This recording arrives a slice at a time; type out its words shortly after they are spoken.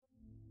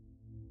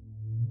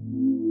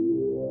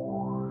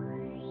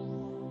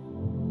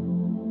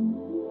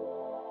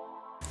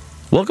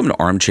Welcome to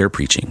Armchair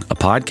Preaching, a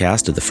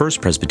podcast of the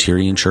First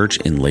Presbyterian Church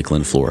in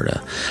Lakeland,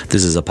 Florida.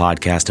 This is a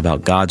podcast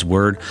about God's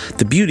Word,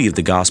 the beauty of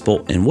the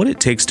gospel, and what it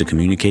takes to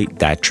communicate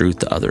that truth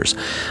to others.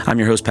 I'm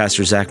your host,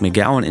 Pastor Zach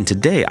McGowan, and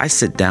today I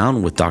sit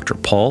down with Dr.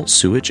 Paul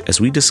Suich as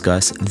we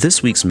discuss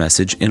this week's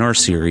message in our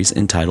series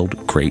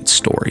entitled Great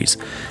Stories.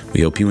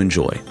 We hope you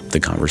enjoy the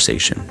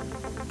conversation.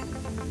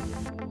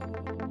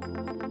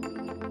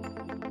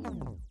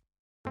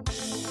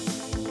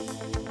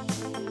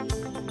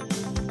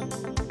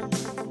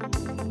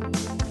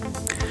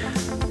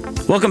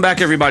 Welcome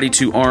back, everybody,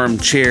 to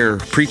Armchair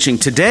Preaching.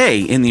 Today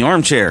in the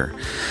armchair,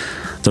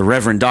 the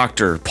Reverend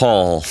Dr.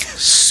 Paul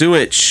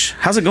Suich.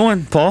 How's it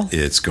going, Paul?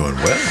 It's going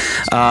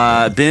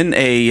well.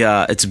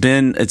 It's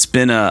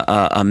been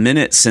a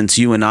minute since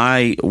you and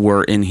I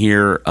were in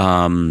here,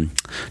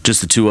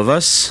 just the two of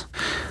us.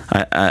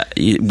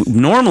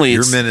 Normally,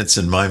 your minutes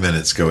and my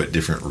minutes go at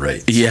different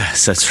rates.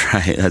 Yes, that's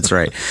right. That's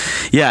right.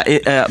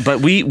 Yeah, but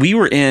we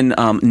were in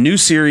new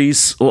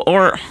series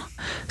or.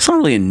 It's not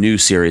really a new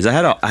series. I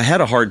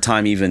had a hard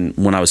time even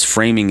when I was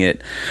framing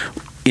it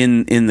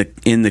in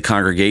the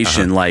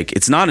congregation. Like,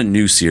 it's not a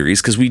new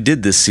series because we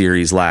did this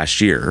series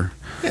last year.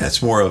 Yeah,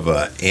 it's more of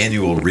an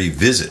annual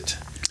revisit.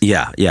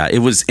 Yeah, it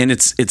was, and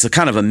it's a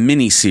kind of a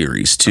mini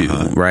series too,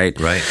 right?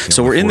 Right.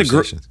 So we're in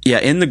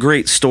the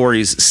Great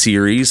Stories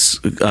series.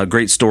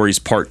 Great Stories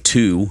Part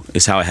 2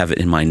 is how I have it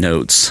in my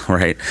notes,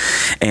 right?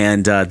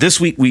 And this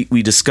week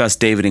we discussed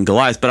David and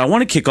Goliath, but I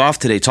want to kick off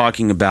today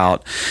talking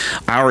about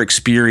our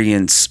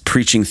experience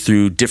preaching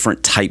through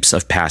different types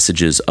of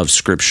passages of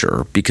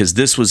Scripture, because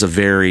this was a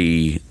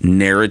very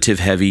narrative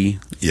heavy.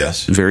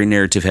 Yes. Very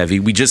narrative heavy.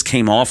 We just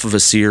came off of a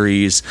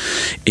series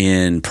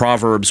in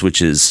Proverbs,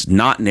 which is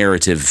not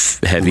narrative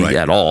heavy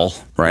at all,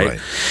 right?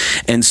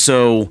 And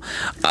so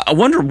I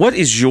wonder, what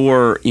is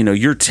your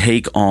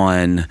take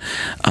on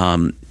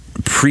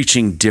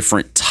preaching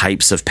different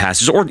types of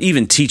passages, or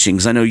even teaching?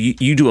 Because I know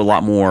you do a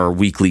lot more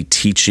weekly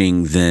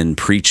teaching than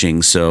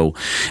preaching. So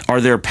are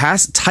there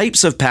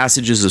types of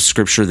passages of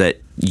Scripture that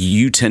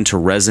you tend to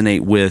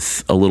resonate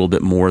with a little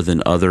bit more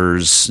than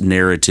others?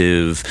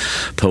 Narrative,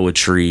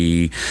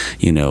 poetry,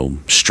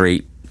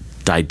 straight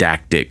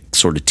didactic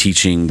sort of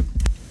teaching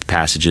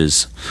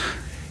passages?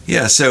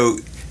 Yeah, so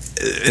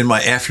in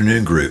my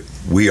afternoon group,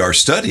 we are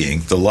studying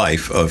the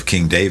life of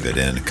King David,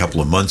 and a couple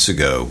of months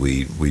ago,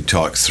 we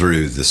talked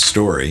through the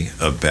story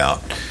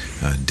about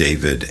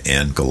David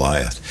and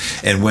Goliath.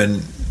 And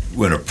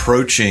when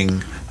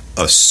approaching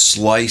a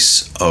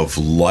slice of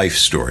life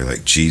story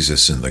like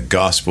Jesus in the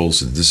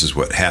Gospels, and this is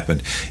what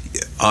happened,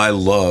 I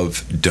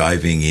love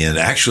diving in.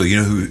 Actually, you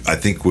know who I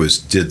think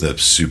did the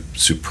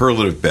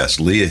superlative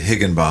best? Leah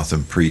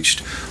Higginbotham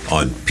preached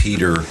on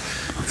Peter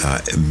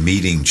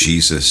meeting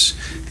Jesus,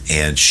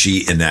 and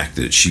she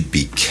enacted it. She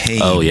became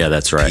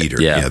that's right. Peter.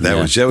 That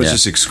was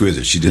just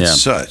exquisite. She did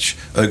such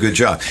a good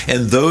job.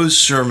 And those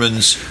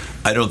sermons,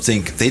 I don't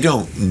think, they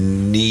don't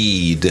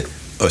need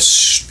a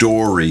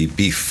story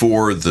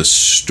before the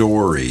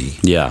story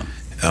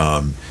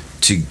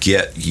to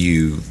get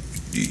you.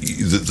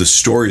 The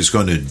story is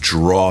going to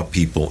draw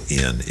people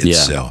in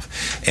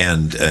itself.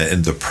 And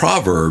the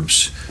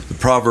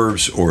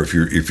Proverbs, or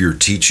if you're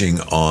teaching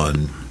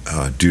on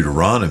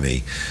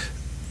Deuteronomy,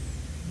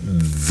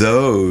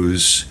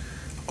 those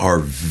are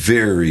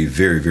very,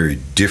 very, very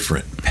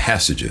different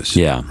passages.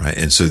 Yeah. Right.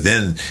 And so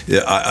then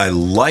I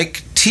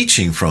like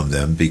teaching from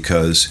them,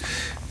 because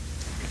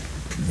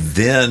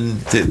then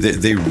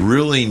they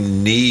really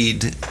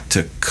need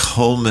to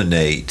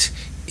culminate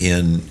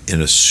in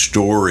a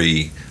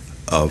story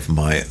of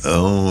my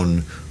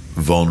own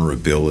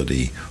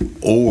vulnerability,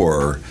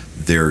 or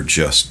they're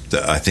just,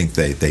 I think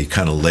they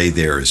kind of lay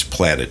there as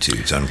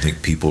platitudes. I don't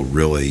think people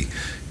really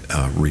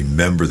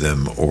remember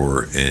them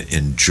or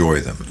enjoy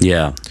them.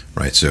 Yeah.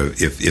 Right. So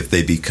if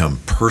they become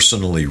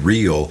personally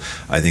real,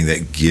 I think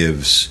that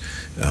gives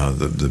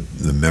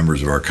the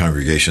members of our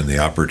congregation the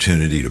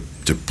opportunity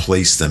to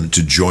place them,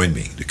 to join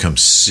me, to come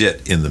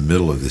sit in the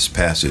middle of this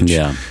passage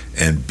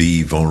and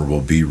be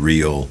vulnerable, be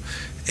real,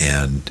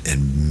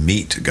 and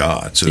meet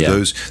God.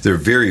 So they're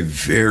very,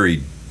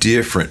 very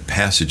different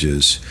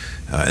passages,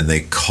 and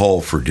they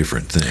call for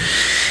different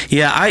things.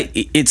 Yeah,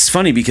 it's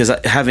funny because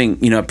having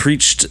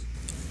preached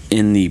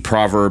in the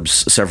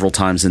Proverbs several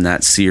times in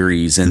that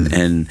series, and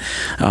there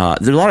are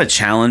a lot of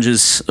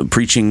challenges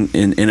preaching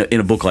in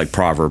a book like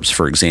Proverbs,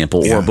 for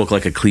example, or a book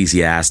like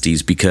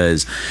Ecclesiastes,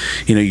 because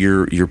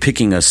you're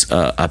picking a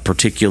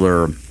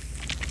particular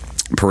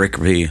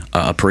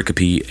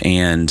pericope,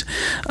 and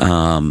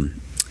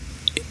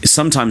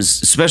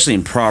sometimes, especially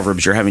in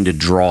Proverbs, you're having to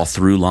draw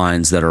through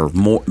lines that are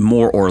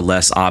more or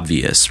less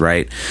obvious,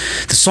 right?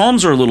 The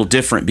Psalms are a little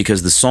different,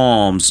 because the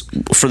Psalms,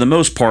 for the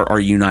most part, are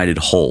united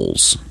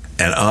wholes.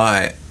 And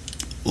I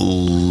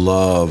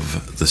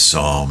love the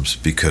Psalms,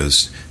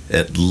 because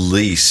at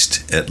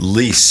least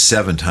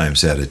 7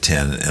 times out of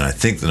 10, and I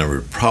think the number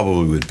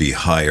probably would be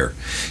higher,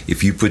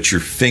 if you put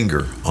your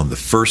finger on the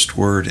first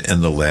word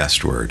and the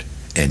last word,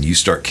 and you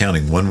start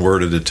counting one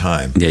word at a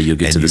time. Yeah, you'll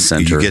get to the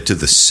center. You get to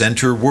the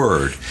center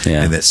word,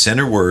 and that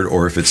center word,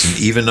 or if it's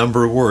an even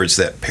number of words,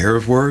 that pair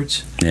of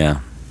words,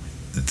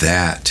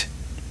 that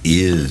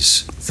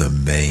is the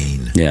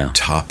main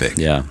topic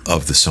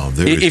of the psalm.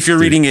 If you're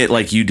reading it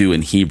like you do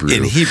in Hebrew,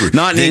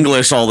 not in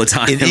English all the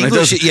time. In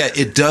English,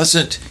 it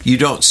doesn't. You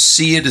don't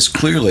see it as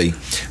clearly,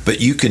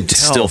 but you can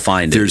tell. Still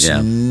find there's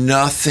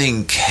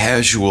nothing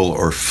casual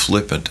or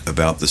flippant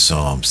about the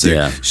Psalms.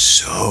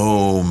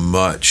 So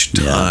much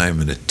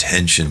time and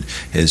attention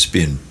has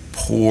been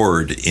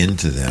poured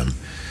into them.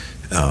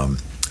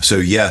 So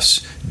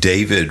yes,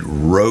 David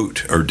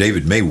wrote, or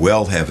David may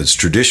well have. It's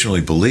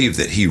traditionally believed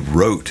that he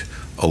wrote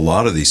a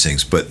lot of these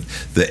things, but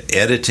the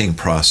editing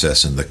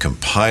process and the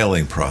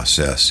compiling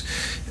process,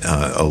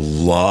 a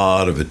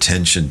lot of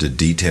attention to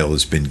detail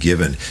has been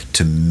given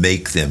to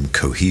make them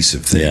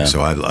cohesive things.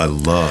 So I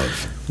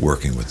love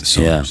working with the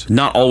Psalms.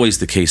 Not always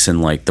the case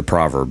in like the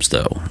Proverbs,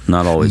 though.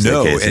 Not always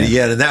the case.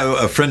 And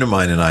that, a friend of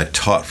mine and I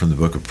taught from the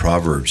book of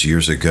Proverbs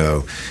years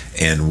ago,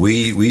 and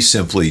we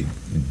simply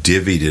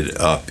divvied it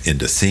up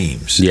into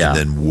themes and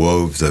then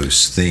wove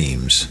those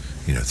themes,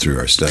 through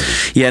our study.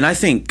 Yeah, and I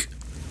think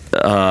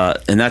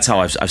and that's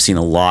how I've seen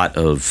a lot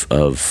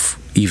of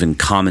even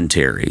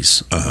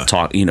commentaries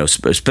talk,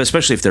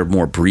 especially if they're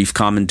more brief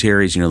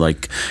commentaries,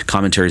 like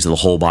commentaries of the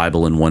whole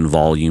Bible in one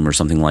volume or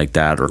something like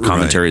that, or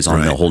commentaries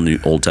on the whole New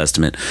Old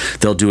Testament.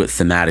 They'll do it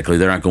thematically.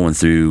 They're not going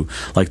through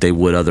like they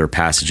would other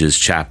passages,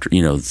 chapter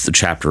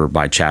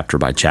by chapter,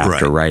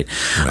 right?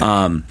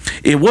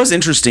 It was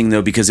interesting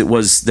though, because it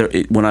was there,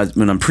 when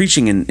I'm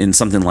preaching in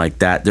something like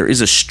that, there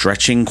is a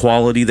stretching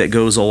quality that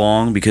goes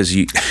along, because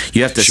you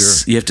have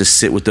to you have to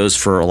sit with those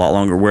for a lot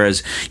longer.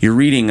 Whereas you're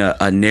reading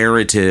a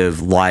narrative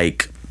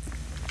like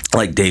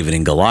David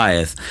and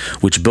Goliath,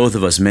 which both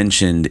of us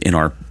mentioned in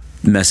our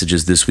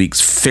messages this week,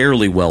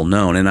 fairly well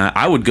known. And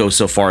I would go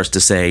so far as to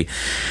say,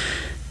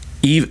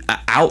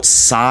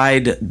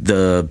 outside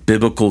the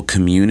biblical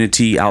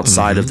community,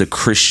 outside of the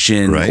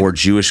Christian or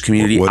Jewish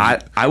community,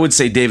 I would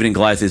say David and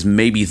Goliath is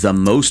maybe the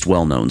most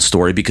well-known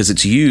story, because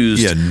it's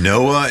used. Yeah,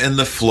 Noah and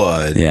the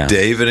flood,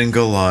 David and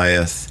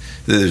Goliath.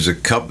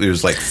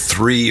 There's like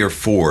 3 or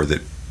 4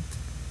 that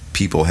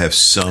people have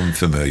some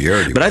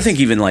familiarity with. I think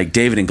even like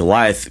David and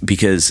Goliath,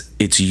 because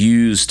it's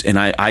used, and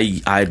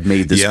I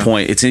made this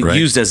point, it's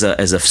used as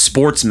a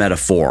sports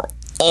metaphor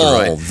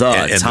all the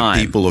time. And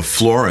the people of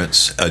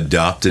Florence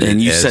adopted it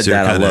as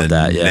their kind of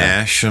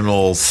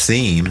national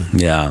theme.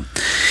 Yeah.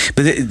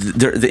 But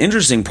the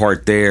interesting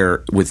part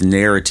there with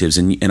narratives,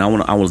 and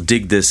I will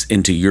dig this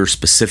into your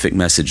specific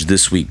message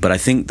this week, but I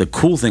think the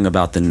cool thing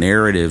about the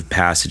narrative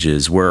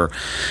passages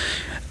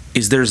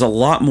is there's a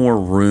lot more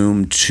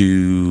room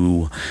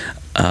to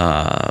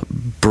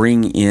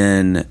bring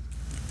in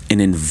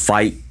and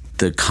invite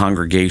the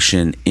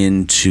congregation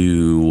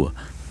into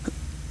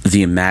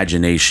the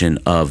imagination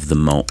of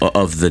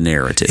the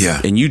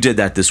narrative. And you did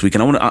that this week,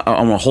 and I want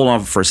to hold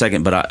on for a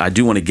second, but I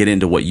do want to get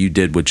into what you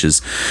did, which I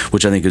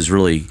think is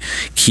really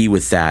key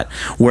with that.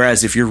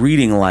 Whereas if you're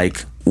reading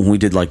like when we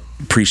did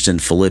preached in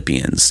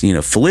Philippians,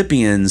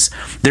 Philippians,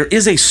 there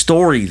is a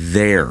story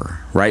there,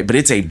 right? But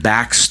it's a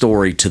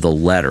backstory to the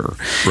letter.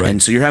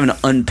 And so you're having to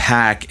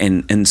unpack,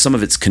 and some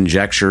of it's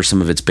conjecture,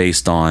 some of it's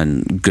based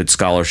on good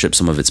scholarship,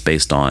 some of it's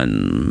based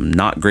on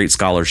not great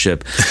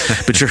scholarship.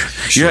 But you're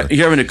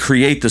having to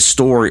create the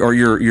story, or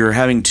you're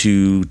having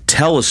to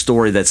tell a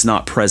story that's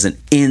not present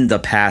in the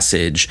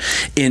passage,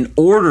 in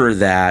order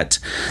that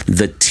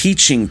the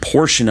teaching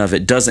portion of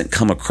it doesn't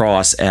come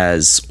across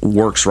as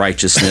works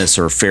righteousness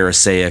or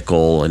Pharisaical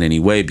in any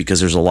way,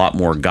 because there's a lot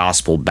more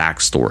gospel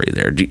backstory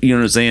there. Do you know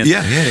what I'm saying?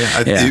 Yeah.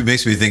 It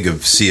makes me think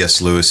of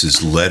C.S.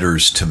 Lewis's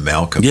Letters to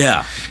Malcolm.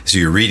 So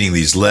you're reading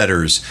these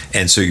letters,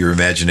 and so your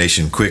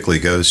imagination quickly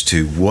goes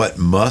to what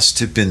must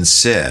have been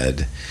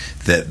said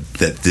that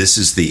this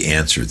is the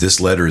answer. This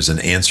letter is an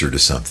answer to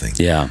something.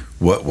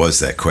 What was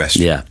that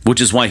question? Which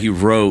is why he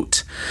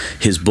wrote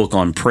his book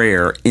on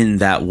prayer in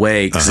that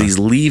way, because he's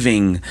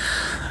leaving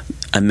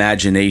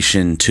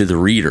imagination to the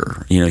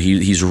reader.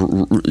 He's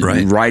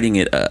writing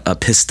it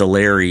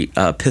epistolarily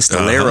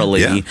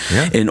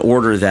in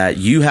order that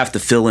you have to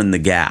fill in the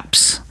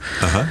gaps,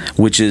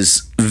 which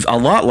is a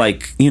lot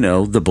like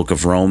the book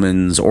of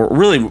Romans, or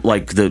really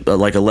like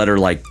a letter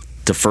like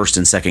to 1st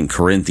and 2nd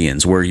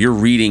Corinthians, where you're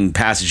reading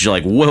passages, you're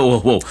like,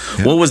 whoa,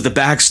 what was the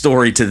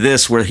backstory to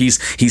this? Where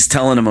he's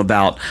telling them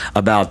about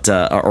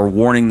or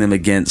warning them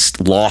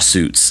against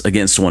lawsuits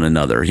against one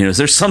another.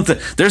 There's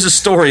a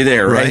story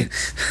there, right?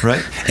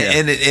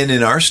 And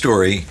in our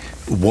story,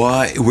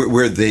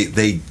 where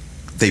they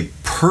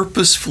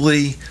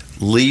purposefully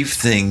leave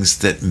things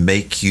that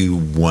make you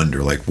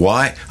wonder, like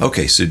why?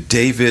 Okay, so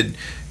David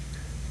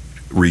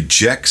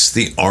rejects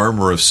the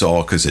armor of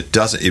Saul because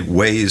it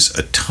weighs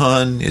a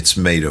ton, it's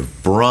made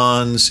of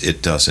bronze,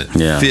 it doesn't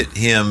fit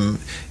him,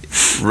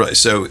 right?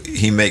 So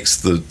he makes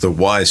the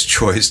wise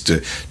choice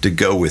to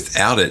go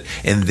without it,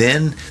 and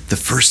then the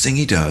first thing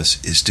he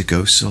does is to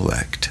go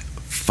select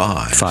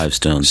five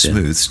stones,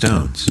 smooth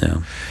stones.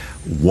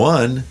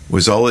 one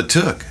was all it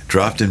took,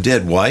 dropped him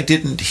dead. Why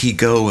didn't he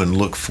go and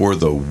look for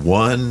the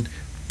one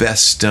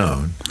best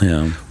stone?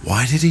 Yeah.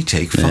 Why did he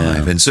take 5?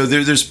 Yeah. And so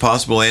there's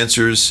possible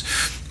answers.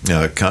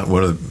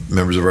 One of the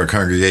members of our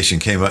congregation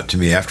came up to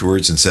me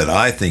afterwards and said,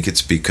 I think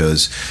it's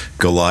because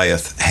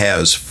Goliath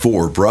has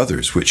 4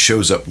 brothers, which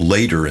shows up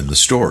later in the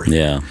story.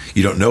 Yeah.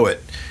 You don't know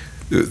it.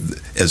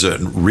 As a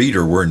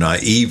reader, we're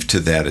naive to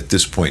that at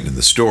this point in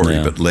the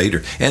story, but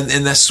later. And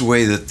that's the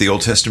way that the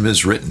Old Testament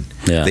is written.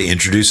 Yeah. They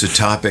introduce a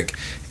topic,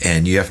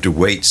 and you have to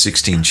wait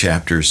 16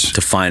 chapters to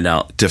find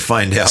out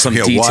some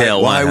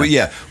detail.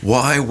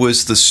 Why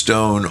was the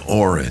stone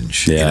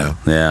orange?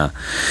 Yeah.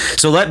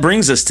 So that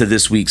brings us to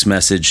this week's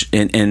message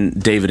in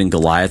David and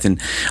Goliath.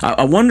 And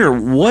I wonder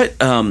what,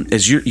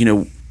 as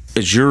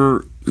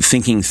you're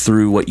thinking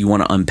through what you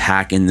want to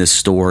unpack in this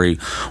story,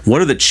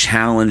 what are the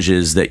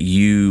challenges that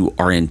you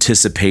are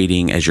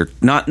anticipating as you're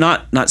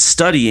not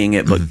studying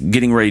it, but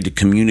getting ready to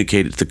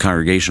communicate it to the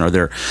congregation? Are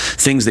there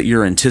things that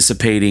you're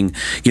anticipating,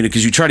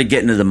 because you try to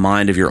get into the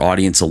mind of your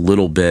audience a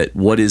little bit?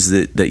 What is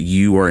it that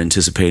you are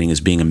anticipating as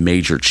being a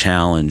major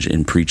challenge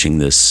in preaching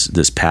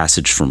this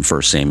passage from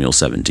 1 Samuel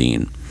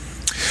 17?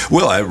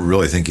 Well, I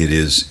really think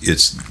it's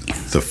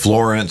the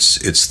Florence,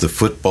 it's the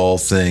football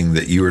thing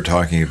that you were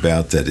talking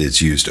about that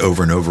is used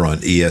over and over on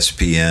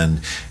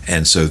ESPN,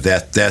 and so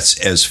that's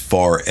as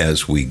far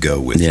as we go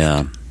with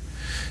it.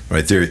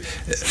 Right there.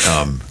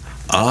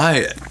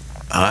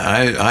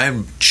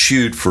 I'm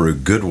chewed for a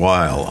good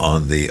while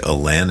on the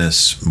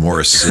Alanis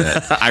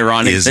Morissette.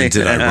 Ironic, isn't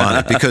it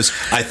ironic? Because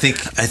I think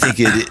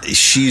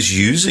she's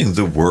using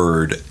the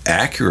word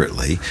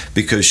accurately,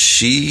 because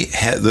she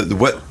had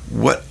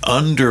what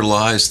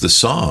underlies the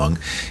song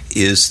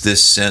is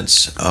this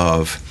sense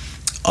of,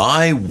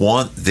 I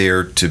want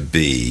there to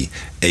be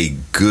a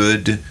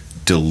good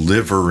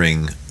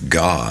delivering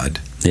God.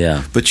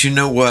 Yeah. But you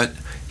know what?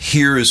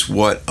 Here is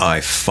what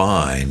I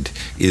find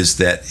is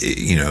that,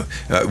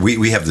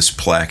 we have this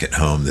plaque at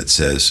home that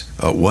says,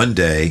 one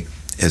day,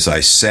 as I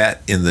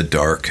sat in the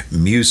dark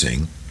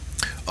musing,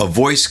 a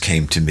voice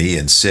came to me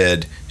and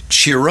said,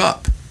 cheer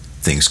up,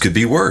 things could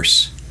be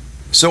worse.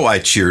 So I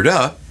cheered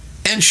up,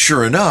 and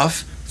sure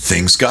enough,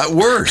 things got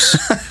worse,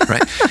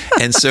 right?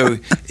 And so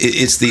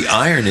it's the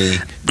irony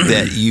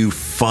that you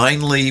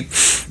finally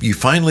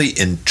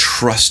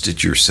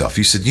entrusted yourself.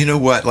 You said, you know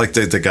what, like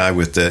the guy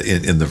with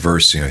in the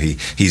verse,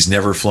 he's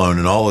never flown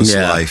in all his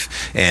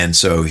life, and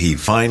so he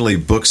finally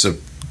books a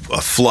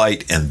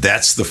flight, and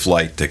that's the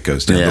flight that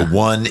goes down. The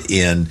one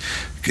in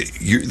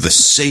the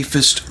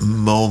safest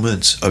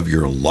moments of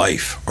your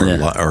life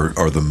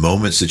are the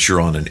moments that you're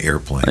on an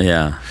airplane.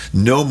 Yeah.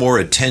 No more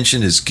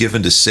attention is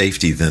given to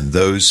safety than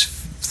those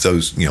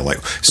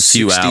like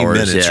 60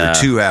 minutes or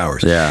 2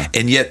 hours. Yeah.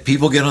 And yet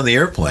people get on the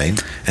airplane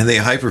and they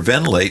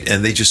hyperventilate,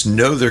 and they just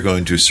know they're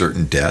going to a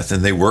certain death,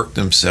 and they work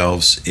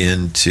themselves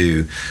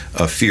into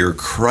a fear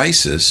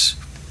crisis.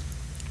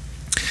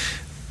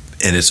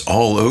 And it's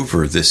all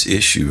over this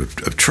issue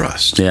of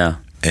trust. Yeah.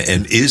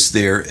 And is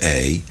there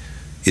a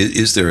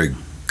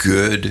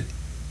good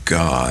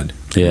God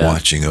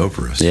watching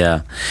over us?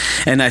 Yeah.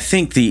 And I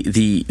think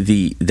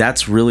the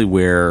that's really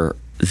where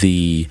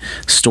the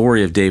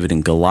story of David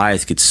and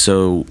Goliath gets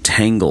so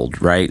tangled,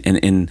 right?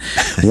 And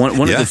one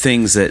of the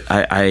things that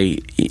I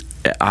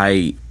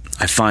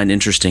find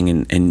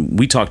interesting, and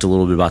we talked a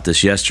little bit about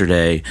this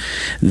yesterday,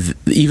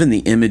 even the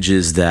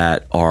images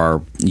that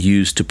are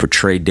used to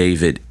portray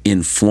David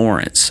in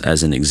Florence,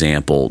 as an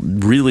example,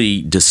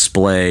 really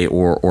display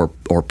or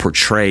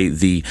portray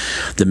the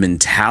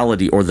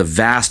mentality, or the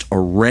vast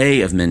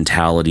array of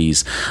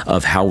mentalities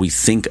of how we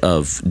think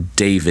of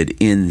David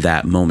in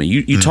that moment.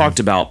 You talked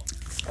about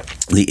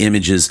the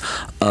images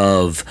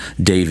of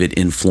David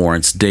in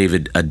Florence.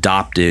 David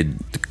adopted,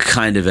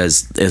 kind of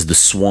as the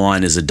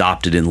swan is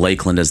adopted in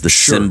Lakeland as the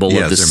symbol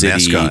of the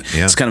city. Mascot,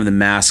 It's kind of the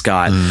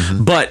mascot.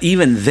 But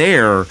even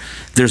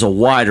there's a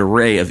wide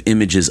array of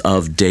images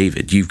of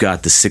David. You've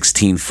got the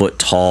 16-foot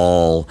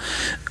tall,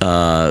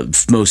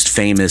 most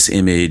famous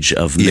image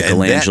of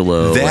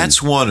Michelangelo.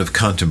 That's one of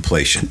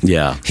contemplation.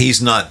 Yeah. He's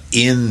not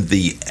in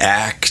the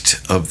act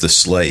of the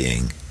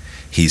slaying.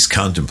 He's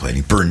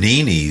contemplating.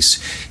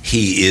 Bernini's,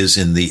 he is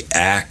in the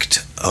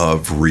act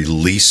of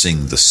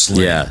releasing the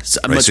slain. Yeah,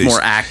 much more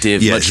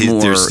active, much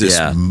more. There's this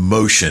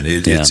motion.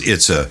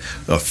 It's a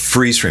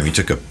freeze frame. He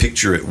took a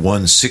picture at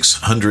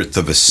 1/600th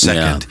of a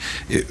second.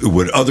 Yeah. It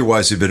would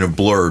otherwise have been a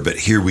blur, but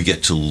here we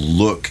get to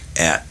look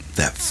at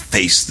that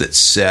face that's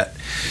set.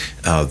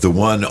 The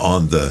one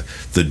on the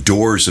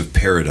doors of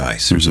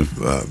paradise. There's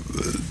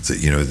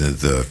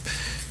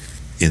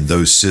in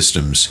those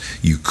systems,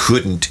 you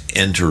couldn't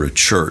enter a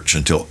church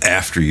until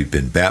after you'd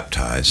been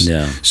baptized.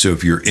 Yeah. So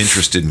if you're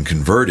interested in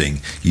converting,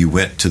 you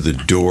went to the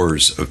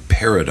doors of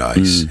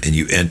paradise and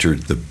you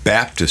entered the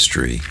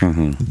baptistry.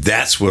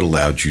 That's what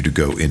allowed you to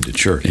go into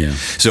church. Yeah.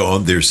 So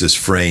there's this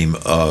frame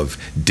of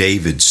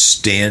David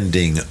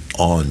standing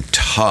on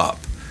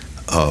top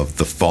of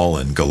the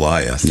fallen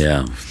Goliath.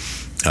 Yeah.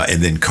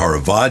 And then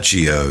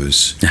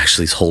Caravaggio's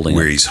actually he's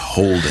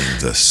holding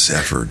the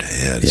severed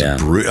head. Yeah.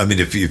 I mean,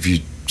 if you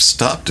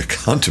stop to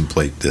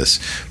contemplate this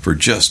for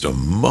just a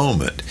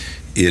moment,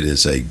 it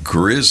is a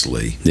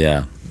grisly,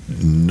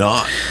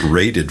 not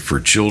rated for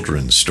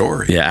children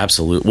story. Yeah,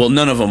 absolutely. Well,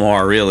 none of them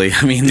are really.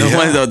 I mean,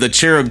 the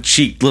cherub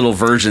cheek little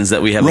versions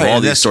that we have of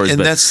all these stories. And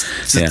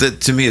that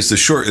to me is the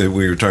short.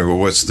 We were talking about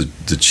what's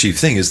the chief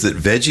thing is that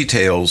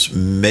VeggieTales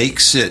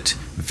makes it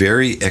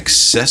very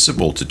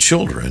accessible to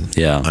children.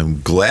 Yeah,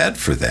 I'm glad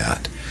for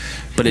that.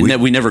 But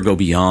we never go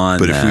beyond.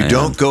 But if we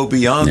don't go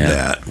beyond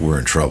that, we're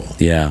in trouble.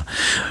 Yeah,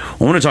 I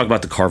want to talk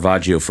about the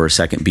Caravaggio for a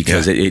second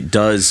because it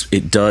does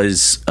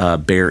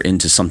bear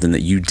into something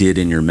that you did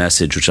in your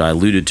message, which I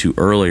alluded to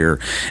earlier,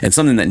 and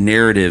something that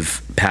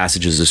narrative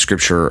passages of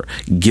Scripture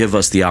give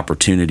us the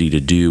opportunity to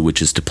do,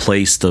 which is to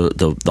place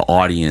the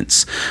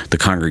audience, the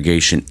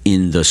congregation,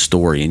 in the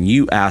story. And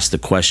you asked the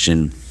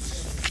question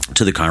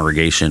to the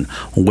congregation,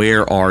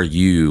 where are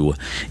you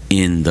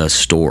in the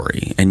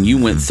story? And you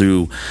went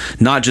through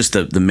not just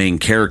the main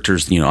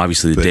characters,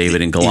 obviously the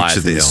David and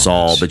Goliath and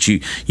Saul, but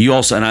you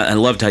also, and I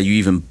loved how you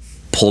even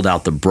pulled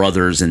out the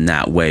brothers in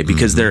that way,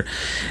 because they're,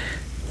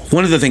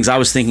 one of the things I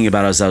was thinking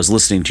about as I was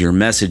listening to your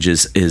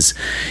messages is,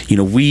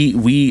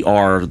 we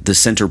are the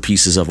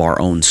centerpieces of our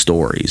own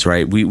stories,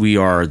 right? We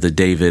are the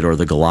David or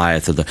the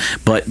Goliath or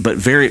but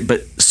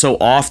so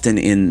often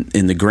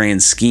in the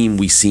grand scheme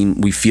we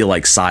feel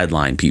like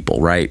sideline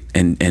people, right?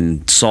 And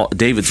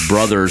David's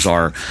brothers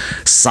are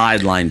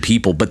sideline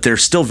people, but they're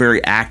still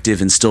very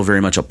active and still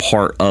very much a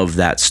part of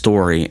that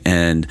story.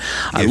 And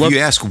you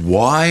ask,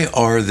 why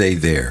are they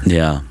there?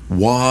 Yeah.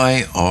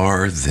 Why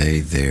are they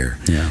there?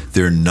 Yeah.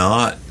 They're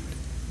not.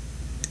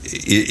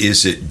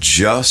 Is it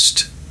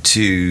just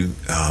to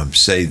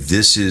say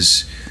this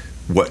is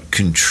what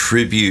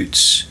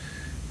contributes?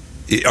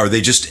 Are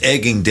they just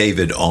egging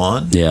David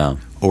on? Yeah.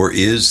 Or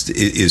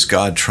is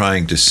God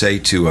trying to say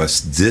to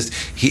us this?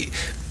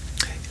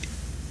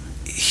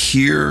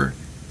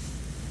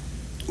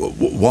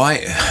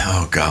 Why?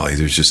 Oh golly,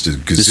 there's just a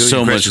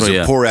gazillion questions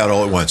that pour out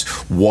all at once.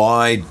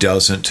 Why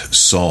doesn't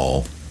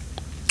Saul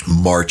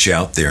march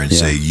out there and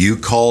say, "You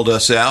called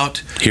us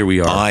out. Here we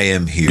are. I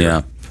am here."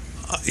 Yeah.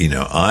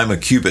 I'm a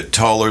cubit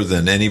taller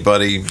than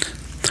anybody.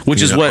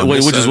 Which is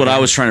what I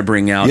was trying to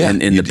bring out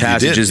in the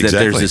passage, is that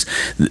there's this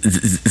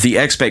the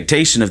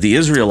expectation of the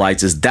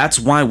Israelites is that's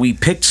why we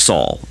picked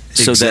Saul,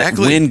 so that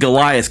when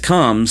Goliath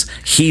comes,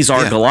 he's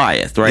our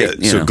Goliath, right?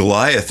 Yeah. So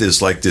Goliath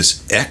is like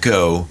this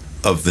echo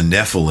of the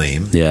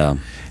Nephilim,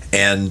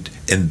 and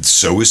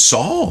so is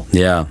Saul,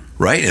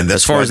 right? And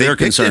that's as far as they're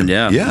concerned,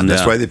 and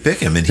that's why they pick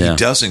him, and he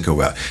doesn't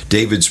go out.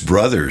 David's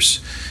brothers.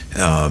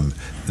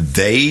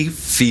 They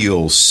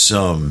feel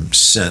some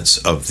sense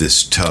of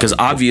this tug, because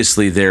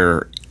obviously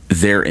they're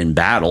in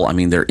battle. I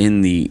mean, they're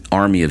in the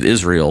army of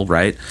Israel,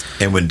 right?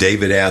 And when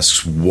David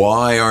asks,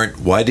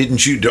 "Why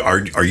didn't you?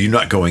 Are you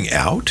not going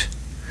out?"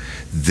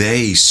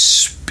 They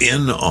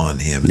spin on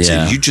him and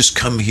say, "You just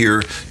come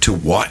here to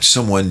watch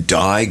someone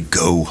die.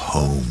 Go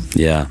home."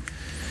 Yeah,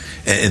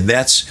 and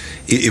that's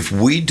if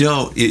we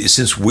don't,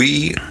 since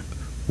we're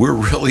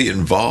really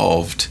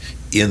involved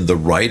in the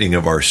writing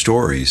of our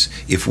stories.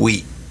 If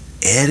we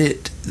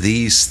edit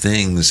these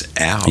things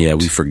out,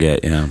 we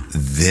forget,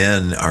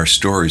 then our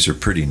stories are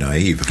pretty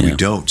naive. If we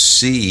don't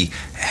see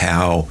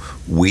how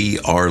we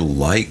are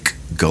like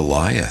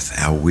Goliath,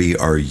 how we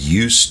are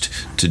used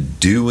to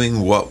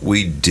doing what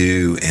we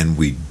do, and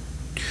we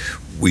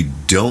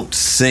don't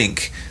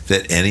think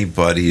that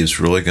anybody is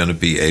really going to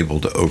be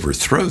able to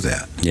overthrow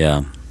that.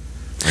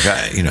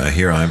 Like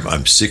here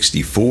I'm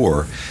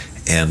 64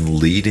 and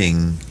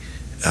leading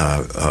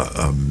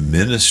a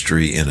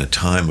ministry in a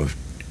time of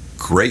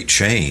great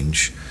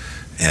change,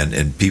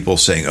 and people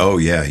saying, "Oh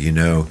yeah, in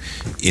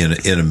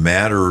a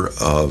matter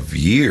of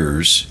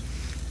years,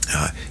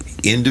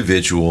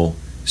 individual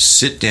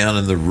sit down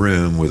in the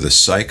room with a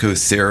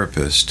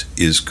psychotherapist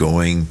is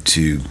going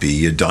to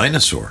be a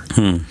dinosaur,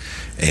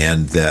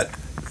 and that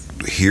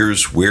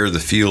here's where the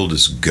field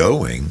is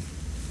going."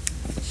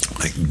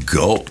 Like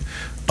gulp.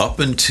 Up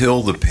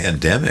until the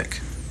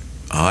pandemic,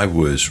 I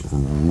was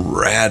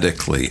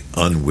radically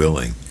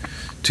unwilling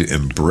to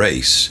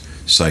embrace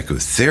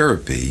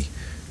psychotherapy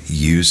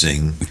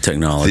using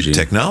technology.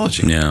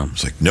 Yeah.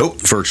 It's like, nope.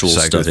 Virtual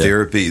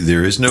psychotherapy, stuff,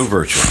 there is no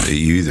virtual.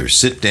 You either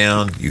sit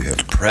down, you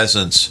have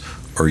presence,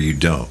 or you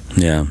don't.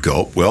 Yeah.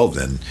 Gulp. Well,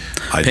 then.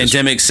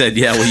 Pandemic said,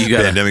 you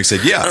got Pandemic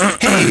said,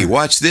 hey,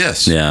 watch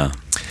this. Yeah.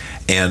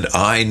 And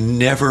I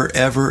never,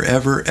 ever,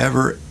 ever,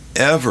 ever,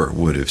 ever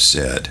would have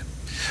said,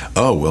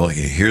 oh, well,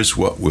 here's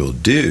what we'll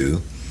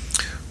do.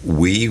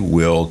 We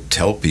will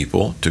tell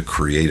people to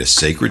create a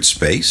sacred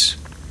space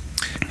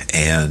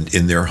and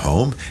in their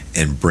home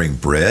and bring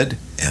bread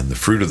and the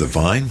fruit of the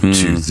vine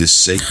to this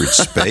sacred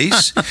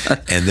space,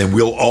 and then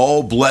we'll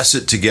all bless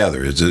it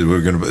together.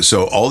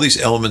 So all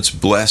these elements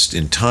blessed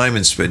in time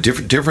and space,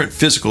 different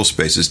physical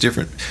spaces,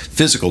 different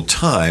physical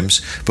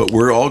times, but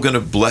we're all going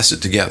to bless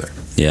it together.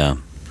 Yeah.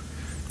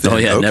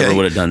 Never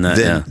would have done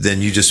that.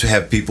 Then you just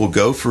have people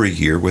go for a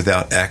year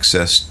without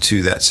access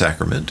to that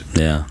sacrament.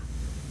 Yeah.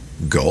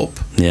 Gulp.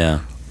 Yeah.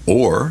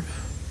 Or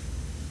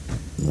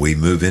we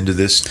move into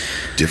this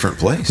different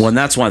place. Well, and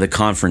that's why the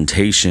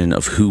confrontation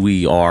of who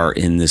we are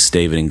in this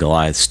David and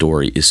Goliath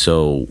story is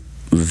so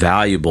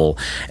valuable.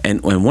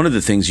 And one of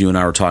the things you and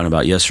I were talking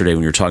about yesterday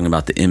when you were talking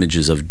about the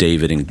images of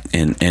David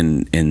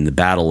and the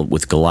battle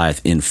with Goliath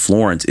in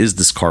Florence is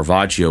this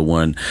Caravaggio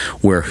one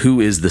where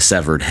who is the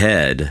severed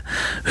head?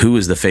 Who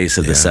is the face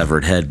of the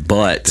severed head?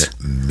 But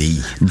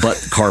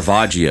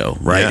Caravaggio,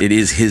 right? Yeah. It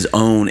is his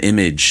own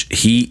image.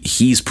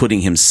 He's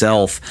putting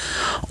himself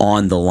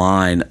on the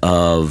line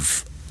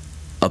of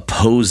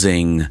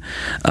opposing.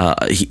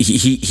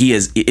 He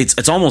is.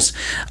 It's almost.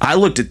 I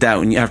looked at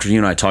that after you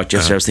and I talked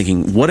yesterday. I was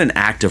thinking, what an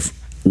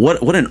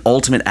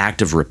ultimate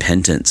act of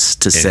repentance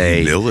to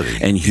say,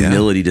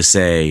 humility to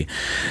say,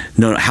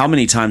 no. How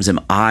many times am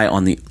I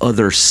on the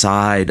other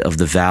side of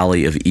the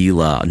valley of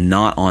Elah,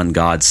 not on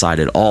God's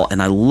side at all?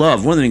 And I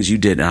love one of the things you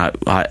did. And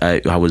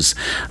I was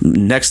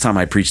next time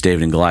I preach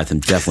David and Goliath, I'm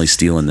definitely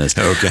stealing this.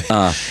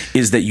 Okay,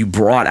 is that you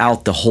brought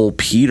out the whole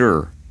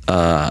Peter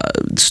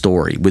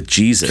story with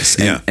Jesus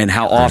and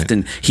how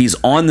often he's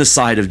on the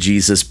side of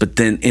Jesus, but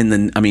then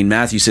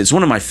Matthew says it's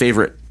one of my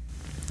favorite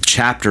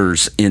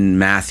chapters in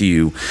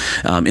Matthew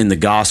in the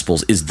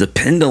Gospels is the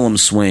pendulum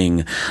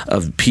swing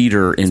of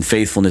Peter in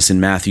faithfulness in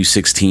Matthew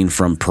 16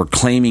 from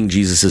proclaiming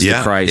Jesus as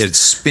the Christ. It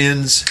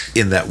spins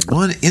in that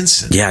one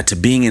instant. Yeah, to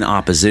being in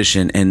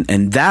opposition.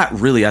 And that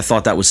really, I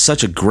thought that was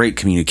such a great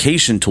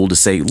communication tool to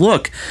say,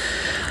 look,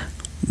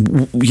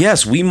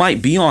 yes, we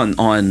might be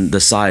on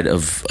the side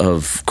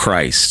of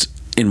Christ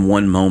in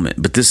one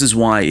moment, but this is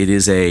why it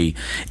is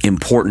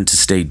important to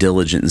stay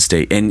diligent and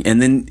stay. And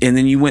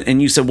then you went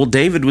and you said, well,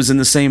 David was in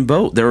the same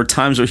boat. There are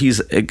times where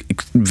he's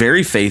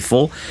very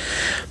faithful,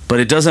 but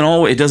it doesn't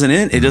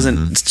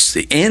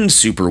end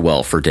super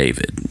well for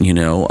David.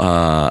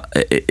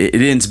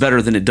 It ends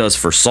better than it does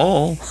for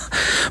Saul,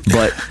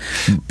 but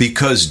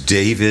because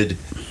David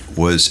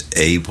was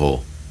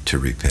able to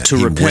repent. He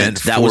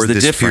went that was the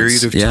this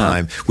difference. Period of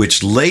time,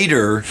 which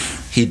later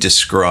he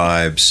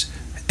describes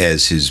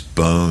as his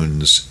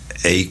bones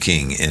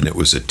aching, and it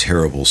was a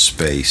terrible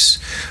space.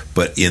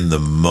 But in the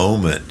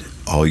moment,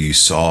 all you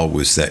saw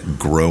was that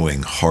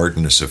growing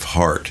hardness of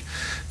heart,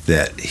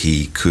 that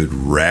he could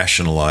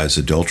rationalize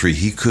adultery.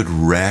 He could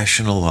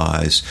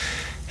rationalize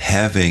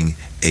having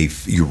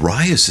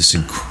Uriah is this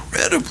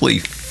incredibly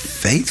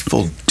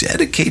faithful,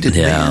 dedicated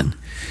man.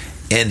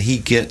 And he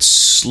gets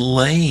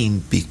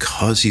slain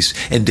because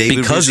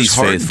David was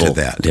hardened to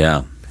that.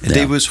 Yeah. And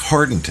David was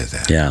hardened to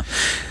that. Yeah.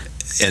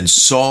 And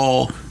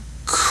Saul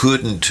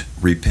couldn't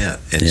repent.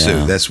 And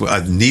so that's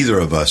what neither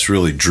of us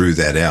really drew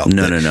that out.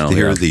 No.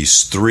 There are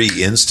these three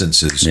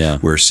instances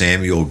where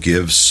Samuel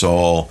gives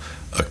Saul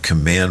a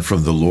command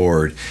from the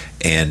Lord,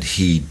 and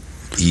he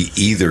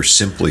either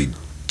simply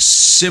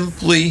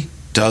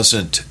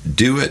doesn't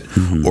do it,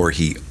 or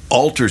he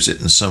alters it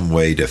in some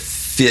way to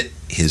fit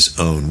his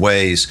own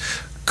ways,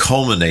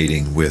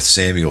 culminating with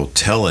Samuel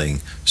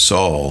telling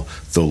Saul,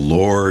 the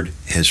Lord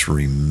has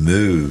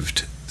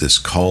removed this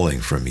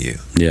calling from you.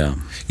 Yeah.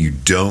 You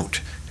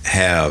don't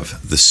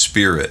have the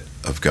Spirit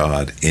of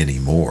God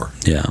anymore.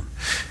 Yeah.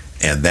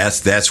 And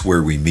that's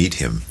where we meet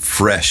him,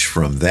 fresh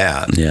from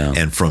that. Yeah.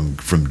 And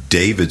from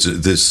David's,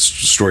 this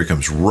story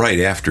comes right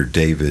after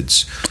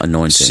David's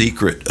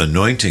secret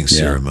anointing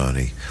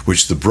ceremony,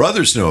 which the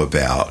brothers know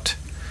about,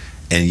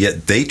 and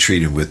yet they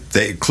treat him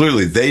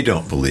clearly they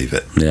don't believe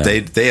it. Yeah.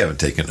 They haven't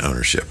taken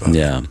ownership of it.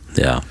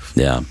 Yeah.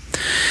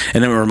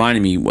 And then it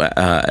reminded me,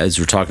 as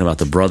we're talking about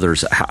the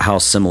brothers, how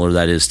similar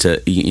that is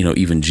to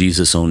even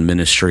Jesus' own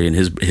ministry and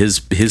his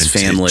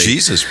family.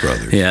 Jesus'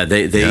 brothers. Yeah,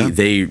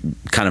 they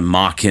kind of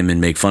mock him and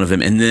make fun of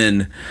him, and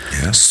then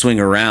swing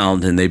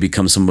around and they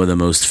become some of the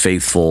most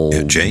faithful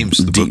James,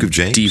 the book of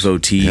James,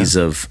 devotees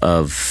of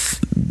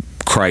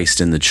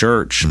Christ in the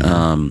church.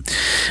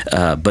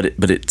 But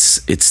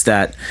it's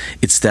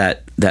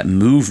that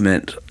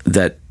movement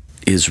that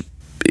is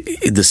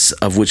this,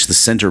 of which the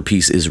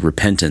centerpiece is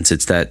repentance.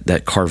 It's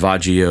that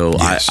Caravaggio.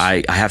 Yes.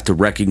 I have to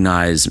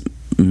recognize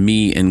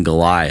me in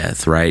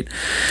Goliath, right,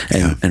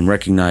 and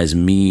recognize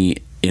me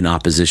in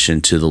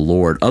opposition to the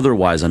Lord.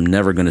 Otherwise, I'm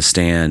never going to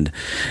stand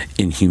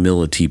in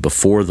humility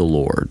before the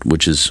Lord,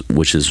 which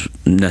is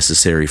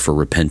necessary for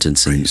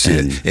repentance. And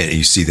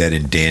you see that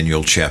in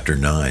Daniel chapter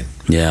 9,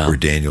 where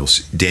Daniel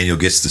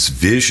gets this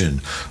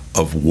vision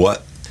of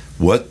what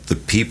the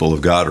people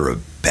of God are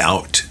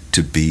about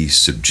to be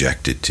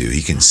subjected to.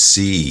 He can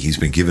see, he's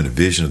been given a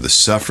vision of the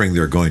suffering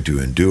they're going to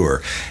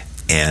endure,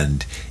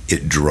 and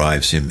it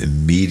drives him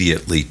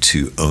immediately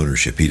to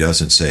ownership. He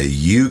doesn't say,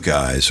 "You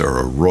guys are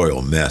a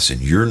royal mess, and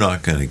you're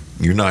not going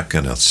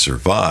to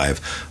survive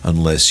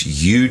unless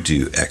you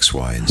do X,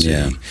 Y, and Z."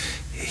 Yeah.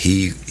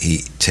 He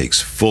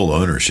takes full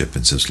ownership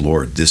and says,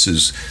 "Lord, this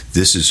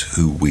is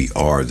who we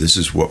are. This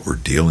is what we're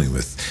dealing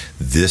with.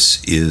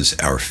 This is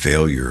our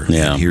failure,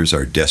 and here's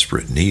our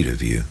desperate need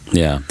of you."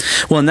 Yeah.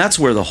 Well, and that's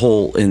where the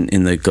whole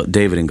in the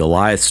David and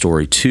Goliath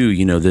story too.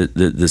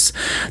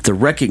 The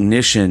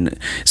recognition.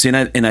 See,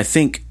 and I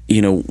think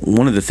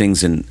one of the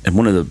things and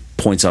one of the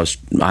points I was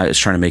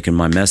trying to make in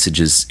my message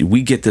is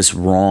we get this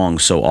wrong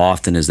so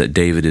often, is that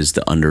David is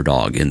the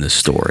underdog in this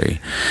story,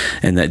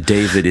 and that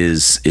David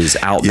is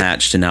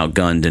outmatched and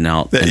outgunned and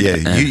out.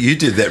 You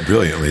did that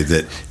brilliantly.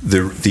 That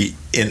the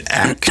in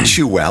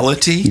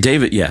actuality,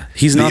 David,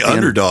 he's not the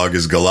underdog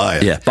is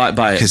Goliath. Yeah,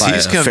 by he's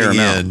a coming fair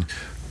amount.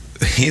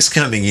 He's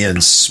coming in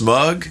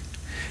smug.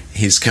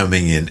 He's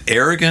coming in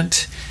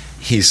arrogant.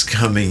 He's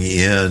coming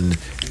in.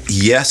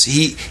 Yes,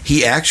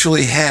 he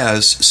actually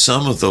has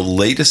some of the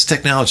latest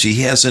technology.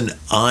 He has an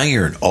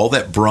iron, all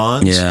that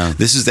bronze. Yeah.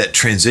 This is that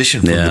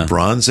transition from the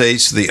Bronze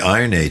Age to the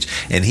Iron Age.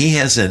 And he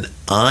has an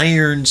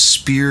iron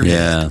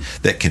spearhead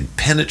that can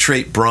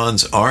penetrate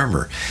bronze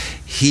armor.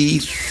 He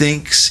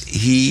thinks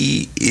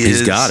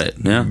he's got it.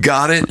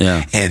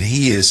 And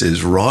he is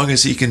as wrong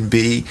as he can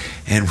be,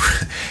 and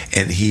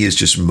he is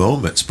just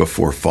moments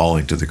before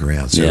falling to the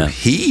ground. So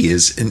he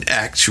is in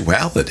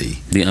actuality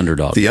the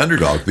underdog.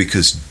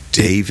 Because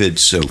David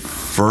so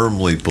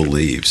firmly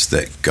believes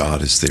that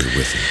God is there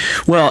with him.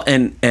 Well,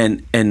 and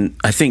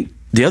I think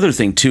the other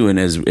thing too, and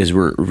as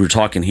we're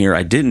talking here,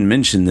 I didn't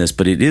mention this,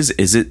 but it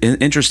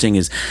interesting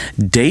is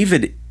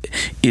David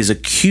is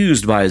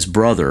accused by his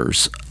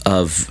brothers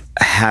of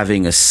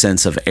having a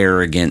sense of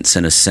arrogance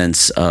and a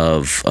sense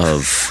of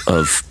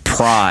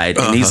pride,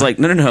 and he's like,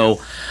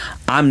 no,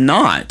 I'm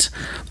not.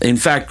 In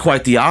fact,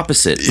 quite the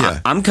opposite.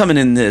 I'm coming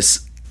in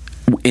this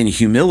in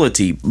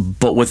humility,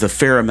 but with a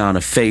fair amount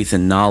of faith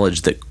and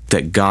knowledge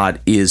that God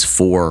is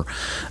for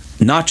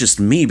not just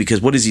me, because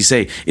what does he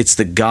say? It's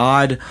the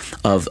God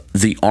of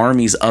the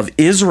armies of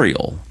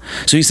Israel.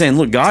 So he's saying,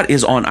 look, God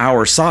is on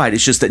our side.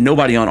 It's just that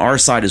nobody on our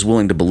side is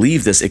willing to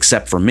believe this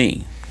except for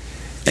me,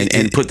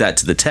 and put that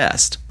to the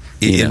test.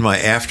 In my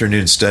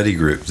afternoon study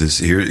group,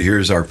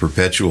 here's our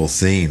perpetual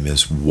theme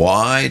is,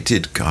 why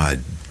did God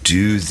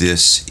do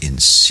this in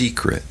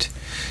secret?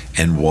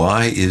 And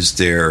why is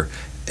there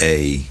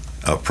a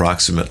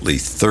approximately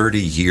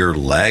 30-year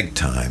lag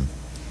time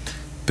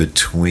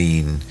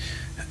between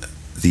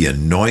the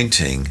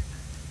anointing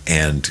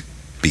and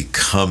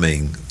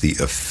becoming the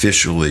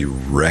officially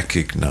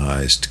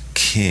recognized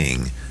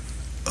king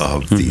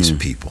of these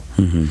people?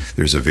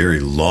 There's a very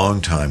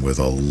long time with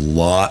a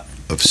lot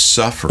of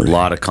suffering, a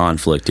lot of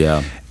conflict,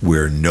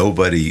 where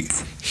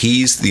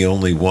he's the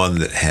only one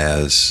that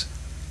has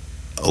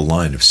a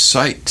line of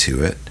sight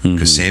to it,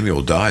 because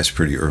Samuel dies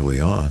pretty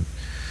early on.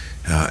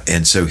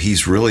 And so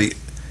he's really,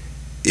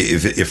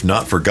 if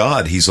not for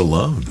God, he's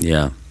alone.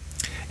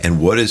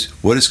 And what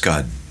is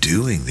God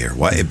doing there?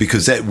 Why?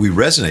 Because we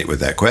resonate with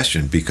that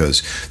question,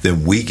 because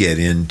then we get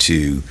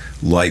into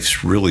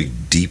life's really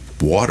deep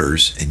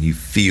waters, and you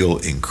feel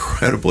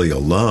incredibly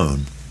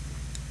alone.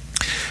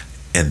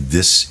 And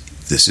this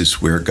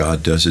is where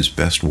God does his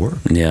best work.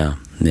 And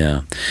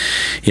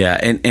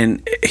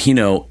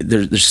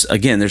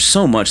there's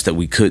so much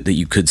that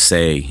you could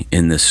say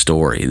in this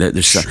story.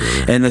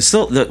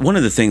 One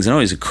of the things I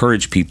always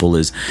encourage people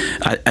is,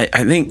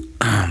 I think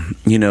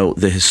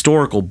the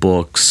historical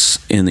books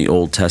in the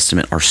Old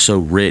Testament are so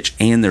rich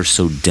and they're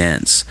so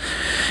dense.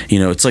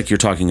 It's like you're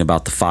talking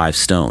about the 5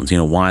 stones.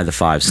 Why the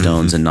 5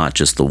 stones and not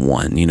just the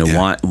one?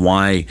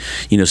 Why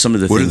some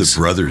of the things. What are the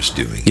brothers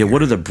doing?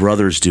 What are the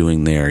brothers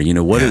doing there?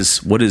 What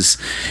is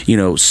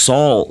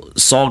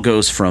Saul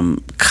goes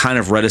from kind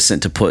of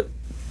reticent to put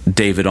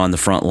David on the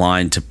front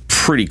line to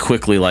pretty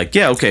quickly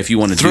if you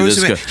want to do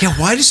this, go.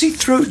 Why does he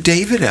throw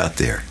David out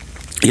there?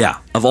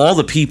 Of all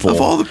the people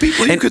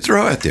you could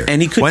throw out there,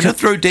 and why not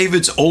throw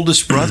David's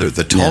oldest brother,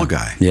 the tall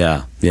guy?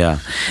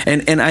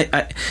 And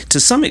I to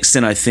some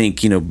extent, I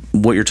think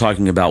what you're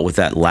talking about with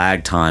that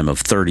lag time of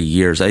 30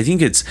 years. I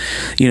think it's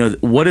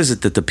what is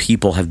it that the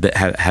people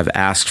have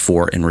asked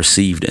for and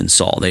received in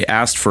Saul? They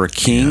asked for a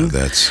king.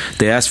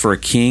 They asked for a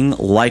king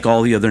like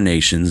all the other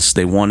nations.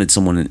 They wanted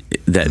someone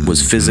that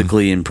was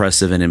physically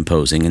impressive and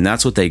imposing, and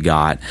that's what they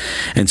got.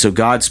 And so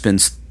God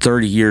spends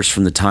 30 years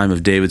from the time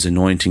of David's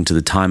anointing to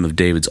the time of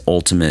David's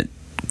ultimate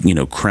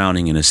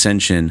crowning and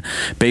ascension,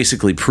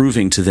 basically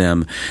proving to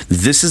them,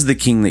 this is the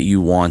king that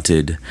you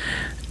wanted,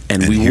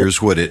 and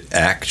here's what it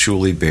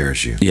actually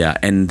bears you.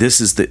 And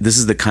this is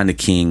the kind of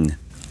king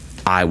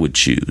I would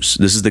choose.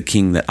 This is the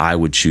king that I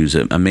would choose,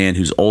 a man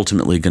who's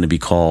ultimately going to be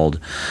called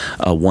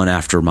one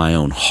after my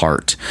own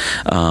heart.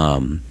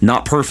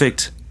 Not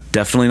perfect.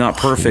 Definitely not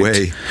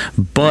perfect,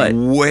 but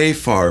way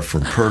far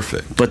from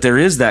perfect. But there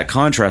is that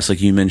contrast,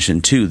 like you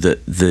mentioned too,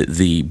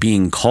 the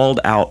being called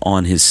out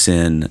on his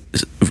sin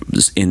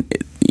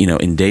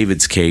in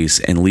David's case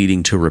and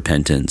leading to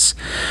repentance,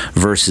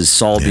 versus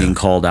Saul being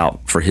called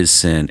out for his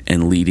sin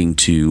and leading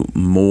to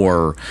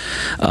more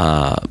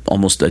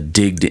almost a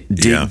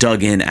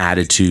dug in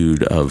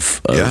attitude of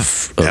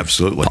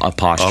absolutely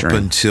posturing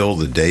up until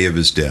the day of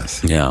his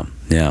death.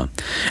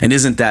 And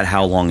isn't that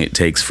how long it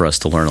takes for us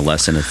to learn a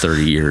lesson in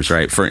 30 years,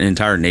 right? For an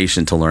entire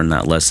nation to learn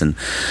that lesson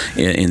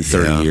in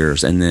 30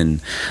 years, and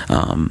then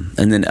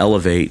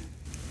elevate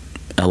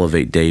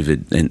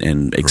David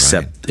and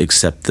accept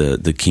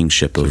the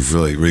kingship of. It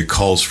really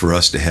calls for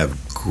us to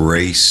have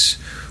grace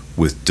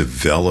with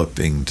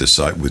developing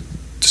with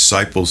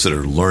disciples that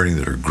are learning,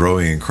 that are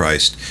growing in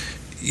Christ,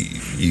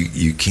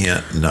 you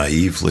can't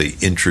naively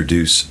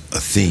introduce a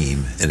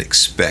theme and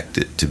expect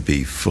it to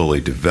be fully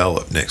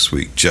developed next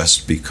week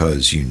just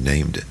because you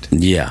named it.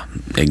 Yeah,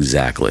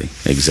 exactly.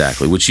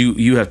 Which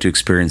you have to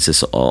experience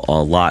this a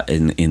lot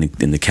in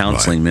the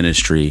counseling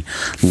ministry.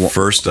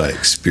 First, I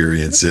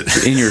experience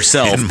it in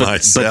yourself,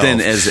 but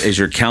then as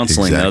you're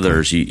counseling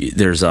others,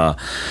 there's a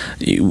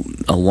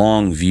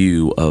long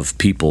view of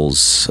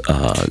people's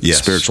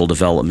spiritual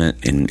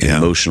development and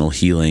emotional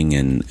healing,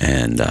 and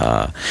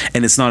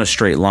it's not a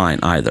straight line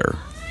either.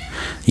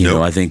 You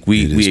know, I think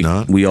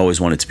we always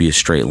want it to be a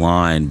straight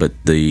line, but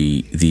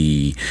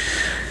the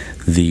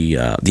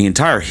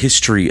entire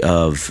history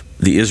of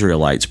the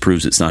Israelites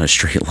proves it's not a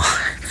straight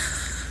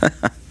line,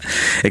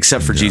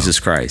 except for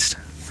Jesus Christ.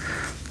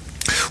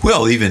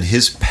 Well, even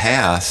his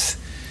path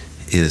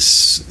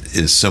is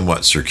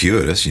somewhat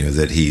circuitous. You know,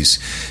 that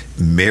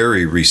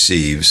Mary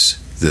receives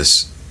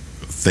this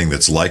thing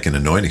that's like an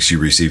anointing. She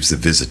receives the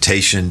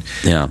visitation.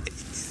 Yeah.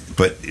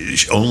 But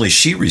only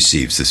she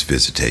receives this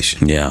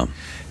visitation. Yeah.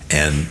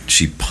 And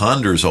she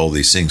ponders all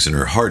these things in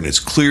her heart. And it's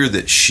clear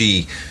that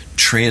she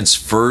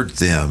transferred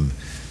them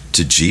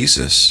to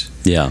Jesus.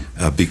 Yeah.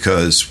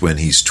 Because when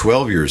he's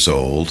 12 years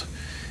old,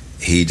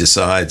 he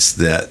decides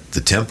that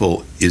the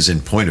temple is,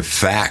 in point of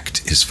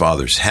fact, his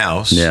father's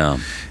house. Yeah.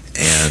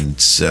 And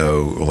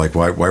so, like,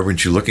 why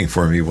weren't you looking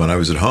for me when I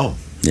was at home?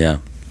 Yeah.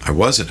 I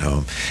was at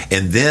home.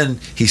 And then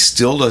he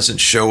still doesn't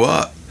show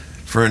up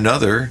for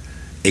another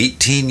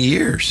 18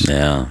 years.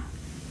 Yeah.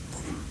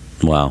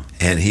 Wow.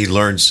 And he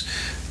learns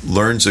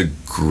a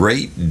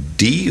great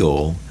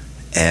deal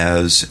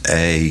as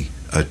a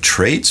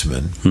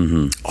tradesman.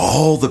 Mm-hmm.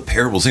 All the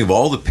parables, think of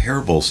all the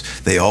parables,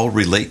 they all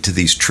relate to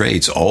these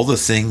trades, all the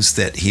things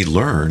that he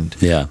learned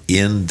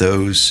in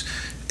those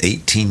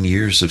 18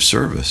 years of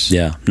service.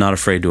 Yeah, not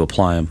afraid to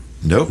apply them.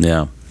 Nope.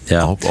 Yeah.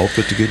 Yeah, all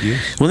put to good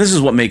use. Well, this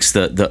is what makes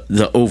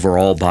the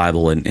overall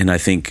Bible, and I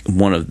think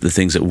one of the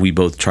things that we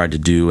both tried to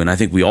do, and I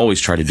think we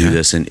always try to do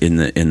this in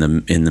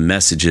the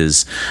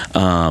messages,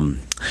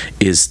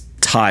 is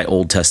tie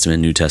Old Testament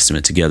and New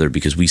Testament together,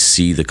 because we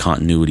see the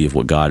continuity of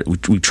what God.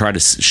 We try to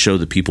show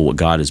the people what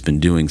God has been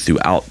doing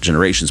throughout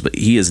generations, but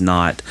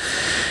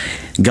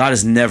God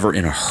is never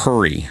in a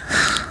hurry.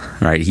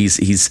 Right, he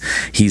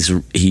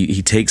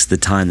takes the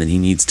time that he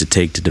needs to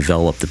take to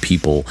develop the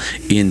people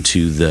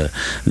into to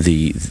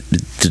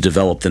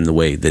develop them the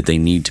way that they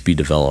need to be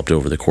developed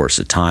over the course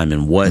of time.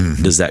 And what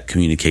does that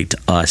communicate to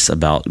us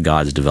about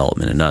God's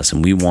development in us?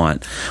 And we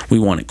want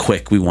it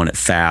quick, we want it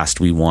fast,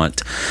 we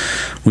want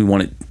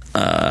it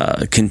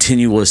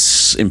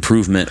continuous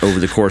improvement over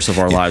the course of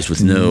our lives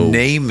with no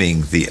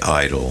naming the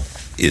idol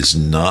is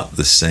not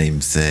the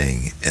same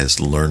thing as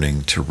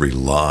learning to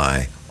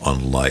rely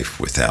on life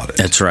without it.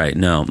 That's right.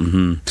 No.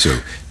 Mm-hmm.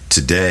 So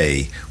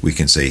today we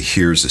can say,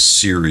 here's a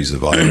series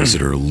of idols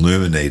that are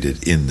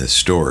illuminated in this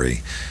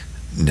story.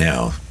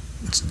 Now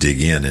let's dig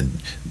in,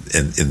 and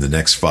in the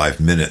next 5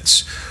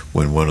 minutes,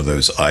 when one of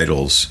those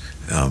idols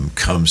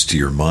comes to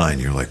your mind,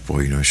 you're like,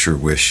 boy, I sure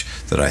wish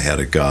that I had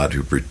a God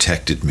who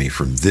protected me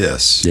from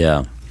this.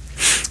 Yeah.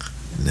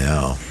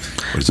 Now,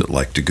 what is it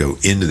like to go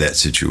into that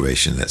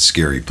situation, that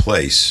scary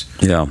place?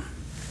 Yeah.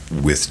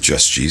 With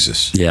just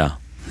Jesus? Yeah.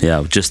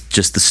 Yeah,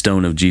 just the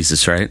stone of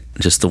Jesus, right?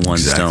 Just the one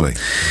stone.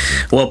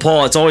 Well,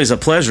 Paul, it's always a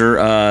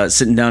pleasure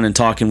sitting down and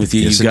talking with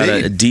you. Yes, you've got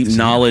a deep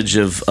knowledge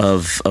of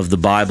the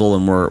Bible,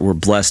 and we're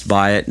blessed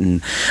by it.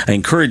 And I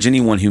encourage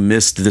anyone who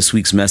missed this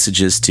week's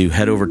messages to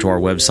head over to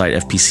our website,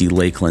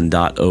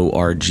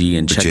 fpclakeland.org,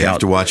 and check out. You have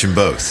to watch them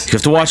both. You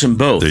have to watch them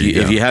both.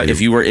 If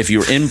you were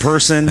in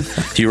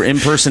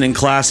person, in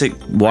Classic,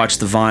 watch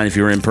the Vine. If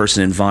you were in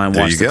person in Vine,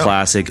 watch the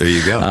Classic. There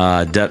you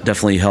go.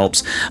 Definitely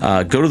helps.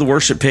 Go to the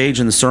worship page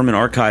in the Sermon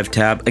Archive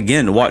tab.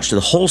 Again, to watch the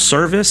whole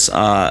service,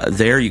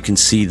 there you can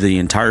see the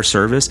entire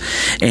service.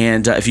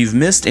 And if you've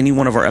missed any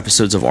one of our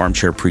episodes of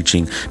Armchair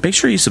Preaching, make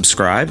sure you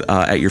subscribe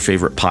at your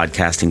favorite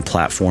podcasting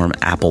platform,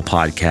 Apple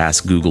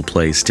Podcasts, Google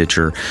Play,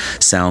 Stitcher,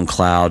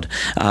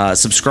 SoundCloud.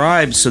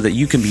 Subscribe so that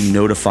you can be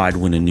notified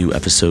when a new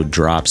episode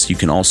drops. You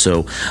can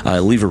also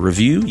leave a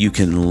review. You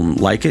can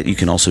like it. You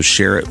can also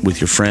share it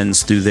with your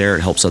friends through there.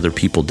 It helps other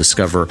people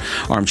discover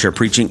Armchair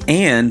Preaching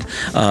and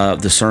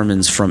the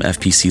sermons from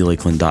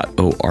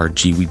fpclakeland.org.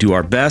 We do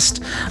our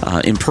best,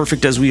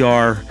 imperfect as we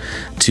are,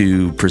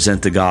 to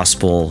present the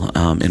gospel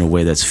in a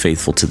way that's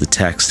faithful to the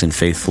text and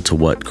faithful to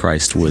what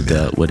Christ would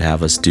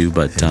have us do.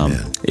 But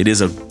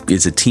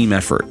it's a team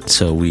effort,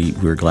 so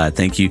we're glad.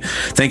 Thank you,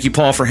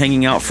 Paul, for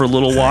hanging out for a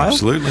little while.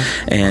 Absolutely,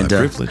 and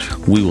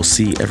we will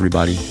see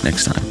everybody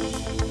next time.